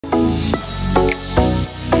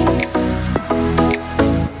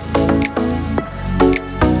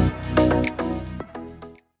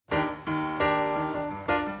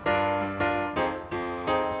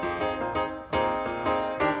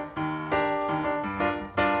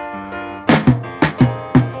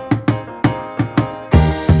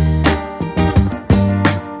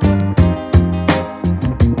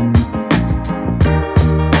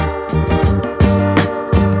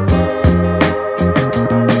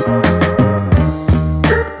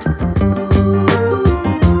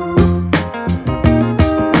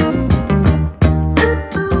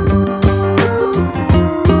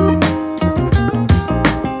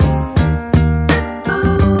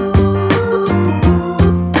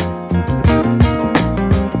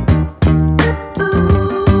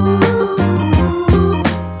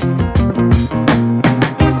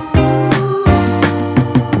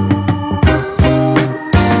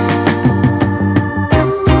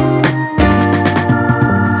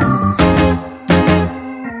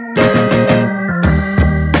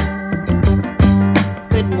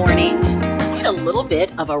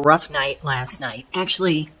a rough night last night.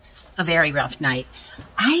 Actually, a very rough night.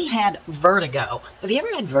 I had vertigo. Have you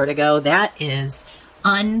ever had vertigo? That is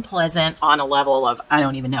unpleasant on a level of, I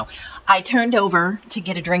don't even know. I turned over to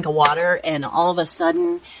get a drink of water, and all of a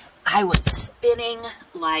sudden, I was spinning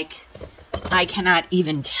like I cannot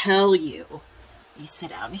even tell you. Let me sit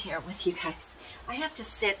down here with you guys. I have to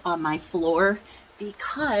sit on my floor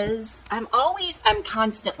because I'm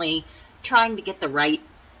constantly trying to get the right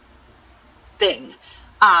thing.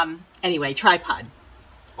 Anyway, tripod.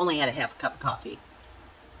 Only had a half a cup of coffee.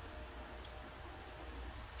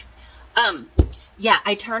 Yeah,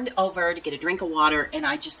 I turned over to get a drink of water and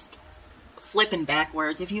I just flipping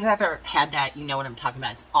backwards. If you've ever had that, you know what I'm talking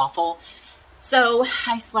about. It's awful. So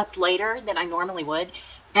I slept later than I normally would.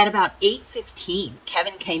 At about 8:15,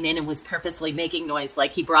 Kevin came in and was purposely making noise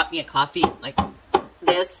like he brought me a coffee like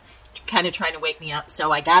this, kind of trying to wake me up.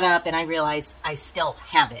 So I got up and I realized I still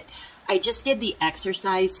have it. I just did the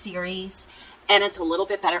exercise series and it's a little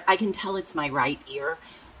bit better. I can tell it's my right ear,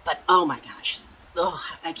 but oh my gosh,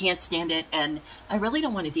 I can't stand it. And I really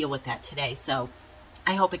don't want to deal with that today. So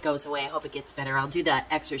I hope it goes away. I hope it gets better. I'll do that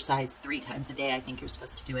exercise 3 times a day. I think you're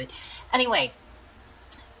supposed to do it. Anyway,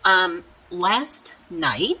 last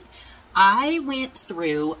night I went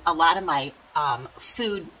through a lot of my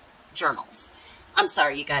food journals. I'm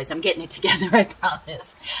sorry, you guys. I'm getting it together, I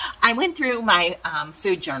promise. I went through my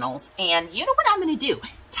food journals, and you know what I'm going to do?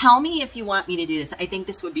 Tell me if you want me to do this. I think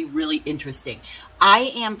this would be really interesting.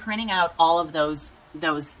 I am printing out all of those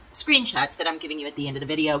screenshots that I'm giving you at the end of the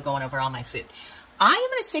video, going over all my food. I am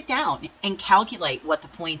going to sit down and calculate what the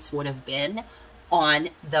points would have been on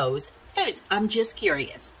those foods. I'm just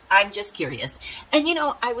curious. And you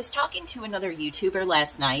know, I was talking to another YouTuber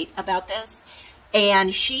last night about this,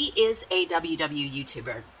 and she is a WW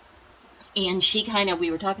YouTuber. And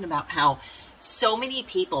we were talking about how so many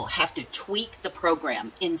people have to tweak the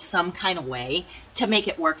program in some kind of way to make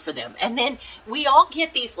it work for them. And then we all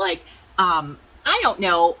get these like, I don't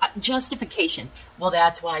know, justifications. Well,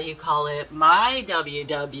 that's why you call it my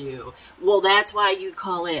WW. Well, that's why you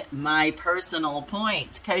call it my personal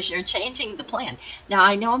points, because you're changing the plan. Now,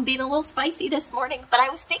 I know I'm being a little spicy this morning, but I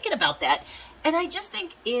was thinking about that. And I just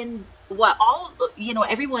think in what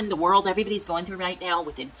everyone in the world, everybody's going through right now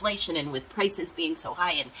with inflation and with prices being so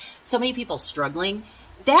high and so many people struggling,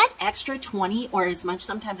 that extra $20 or as much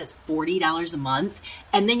sometimes as $40 a month,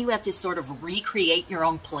 and then you have to sort of recreate your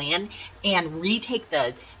own plan and retake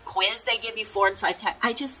the quiz they give you 4 and 5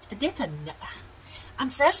 times. I'm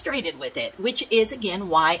frustrated with it, which is again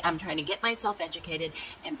why I'm trying to get myself educated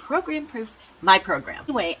and program proof my program.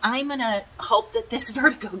 Anyway, I'm gonna hope that this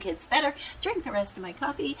vertigo gets better, drink the rest of my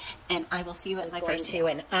coffee, and I will see you at my first meal.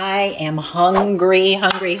 And I am hungry.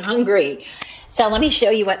 So let me show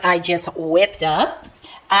you what I just whipped up.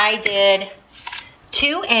 I did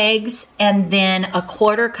 2 eggs and then a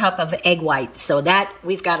 1/4 cup of egg whites. So that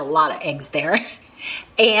we've got a lot of eggs there.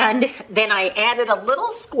 And then I added a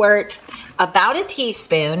little squirt, about a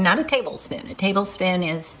teaspoon, not a tablespoon. A tablespoon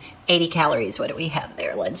is 80 calories. What do we have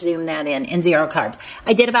there? Let's zoom that in, and 0 carbs.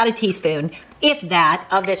 I did about a teaspoon, if that,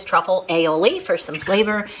 of this truffle aioli for some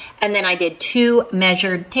flavor. And then I did 2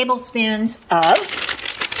 measured tablespoons of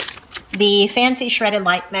the fancy shredded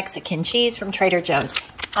light Mexican cheese from Trader Joe's.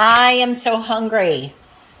 I am so hungry.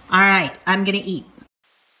 All right, I'm gonna eat.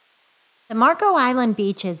 The Marco Island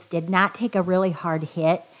beaches did not take a really hard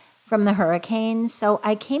hit from the hurricanes, so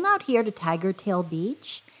I came out here to Tiger Tail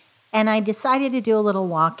Beach and I decided to do a little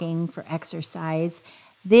walking for exercise.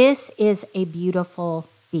 This is a beautiful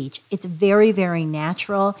beach. It's very, very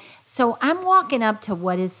natural. So I'm walking up to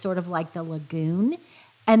what is sort of like the lagoon.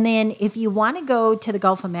 And then if you want to go to the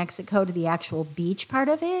Gulf of Mexico, to the actual beach part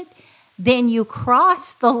of it, then you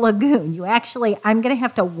cross the lagoon. I'm going to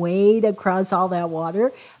have to wade across all that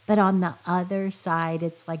water. But on the other side,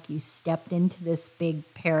 it's like you stepped into this big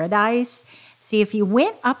paradise. See, if you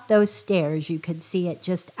went up those stairs, you could see it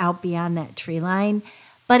just out beyond that tree line.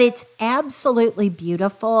 But it's absolutely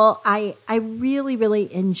beautiful. I really,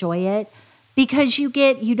 really enjoy it because you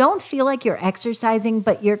don't feel like you're exercising,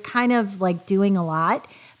 but you're kind of like doing a lot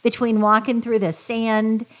between walking through the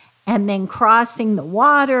sand and then crossing the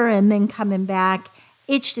water and then coming back.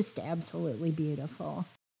 It's just absolutely beautiful.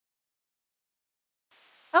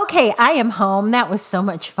 Okay, I am home. That was so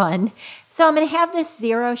much fun. So I'm going to have this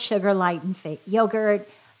 0 sugar light and fit yogurt,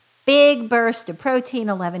 big burst of protein,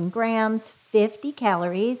 11 grams, 50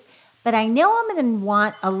 calories. But I know I'm going to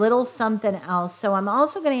want a little something else. So I'm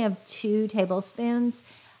also going to have 2 tablespoons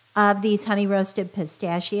of these honey roasted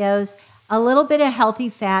pistachios. A little bit of healthy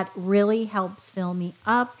fat really helps fill me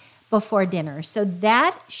up before dinner. So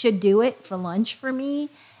that should do it for lunch for me.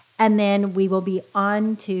 and then we will be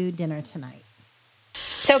on to dinner tonight.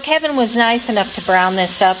 So Kevin was nice enough to brown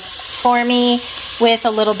this up for me with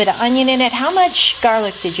a little bit of onion in it. How much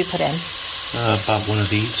garlic did you put in? About one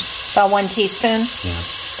of these. About 1 teaspoon? Yeah.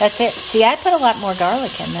 That's it. See, I put a lot more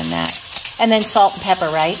garlic in than that. And then salt and pepper,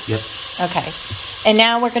 right? Yep. Okay. And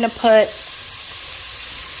now we're going to put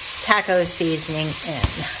taco seasoning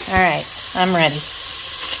in. All right. I'm ready.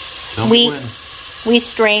 Tell me when. We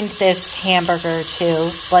strained this hamburger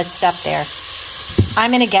too. Let's stop there.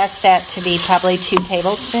 I'm going to guess that to be probably 2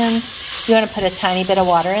 tablespoons. You want to put a tiny bit of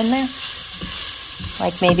water in there?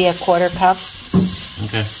 Like maybe a 1/4 cup?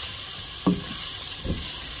 Okay.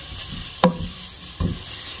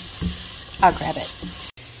 I'll grab it.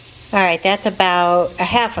 All right, that's about a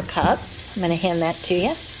 1/2 cup. I'm going to hand that to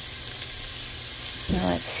you. Now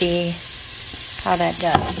let's see how that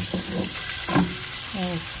goes.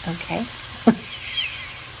 Okay.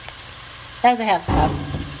 That was a 1/2 cup.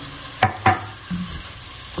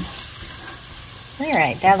 All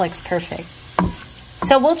right, that looks perfect.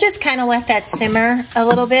 So we'll just kind of let that simmer a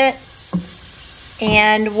little bit.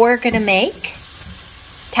 And we're going to make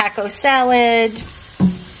taco salad,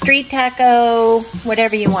 street taco,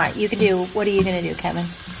 whatever you want. You can do, what are you going to do, Kevin?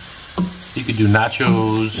 You could do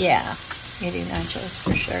nachos. Yeah, you do nachos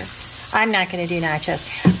for sure. I'm not going to do nachos.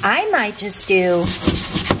 I might just do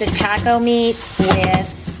the taco meat with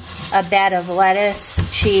a bed of lettuce,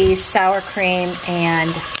 cheese, sour cream, and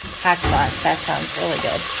hot sauce. That sounds really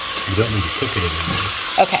good. You don't need to cook it anymore.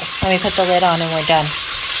 Okay, let me put the lid on and we're done.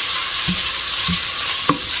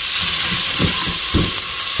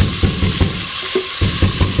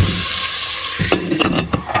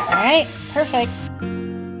 All right, perfect.